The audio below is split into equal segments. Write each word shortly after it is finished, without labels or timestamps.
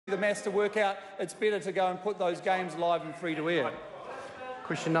the maths to work out it's better to go and put those games live and free to air.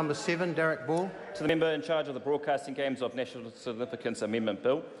 Question number 7, Darroch Ball. To the member in charge of the Broadcasting Games of National Significance Amendment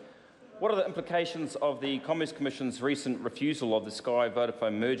Bill, what are the implications of the Commerce Commission's recent refusal of the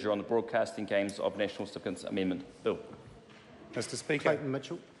Sky-Vodafone merger on the Broadcasting Games of National Significance Amendment Bill? Mr Speaker. Clayton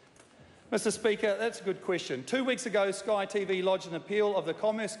Mitchell. Mr Speaker, that's a good question. 2 weeks ago, Sky TV lodged an appeal of the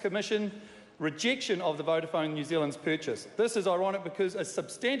Commerce Commission rejection of the Vodafone New Zealand's purchase. This is ironic because a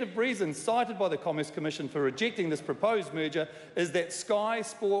substantive reason cited by the Commerce Commission for rejecting this proposed merger is that Sky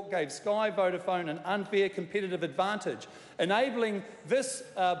Sport gave Sky Vodafone an unfair competitive advantage. Enabling this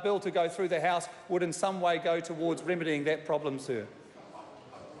bill to go through the House would in some way go towards remedying that problem, sir.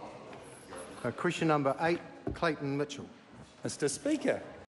 Question number 8, Clayton Mitchell. Mr Speaker,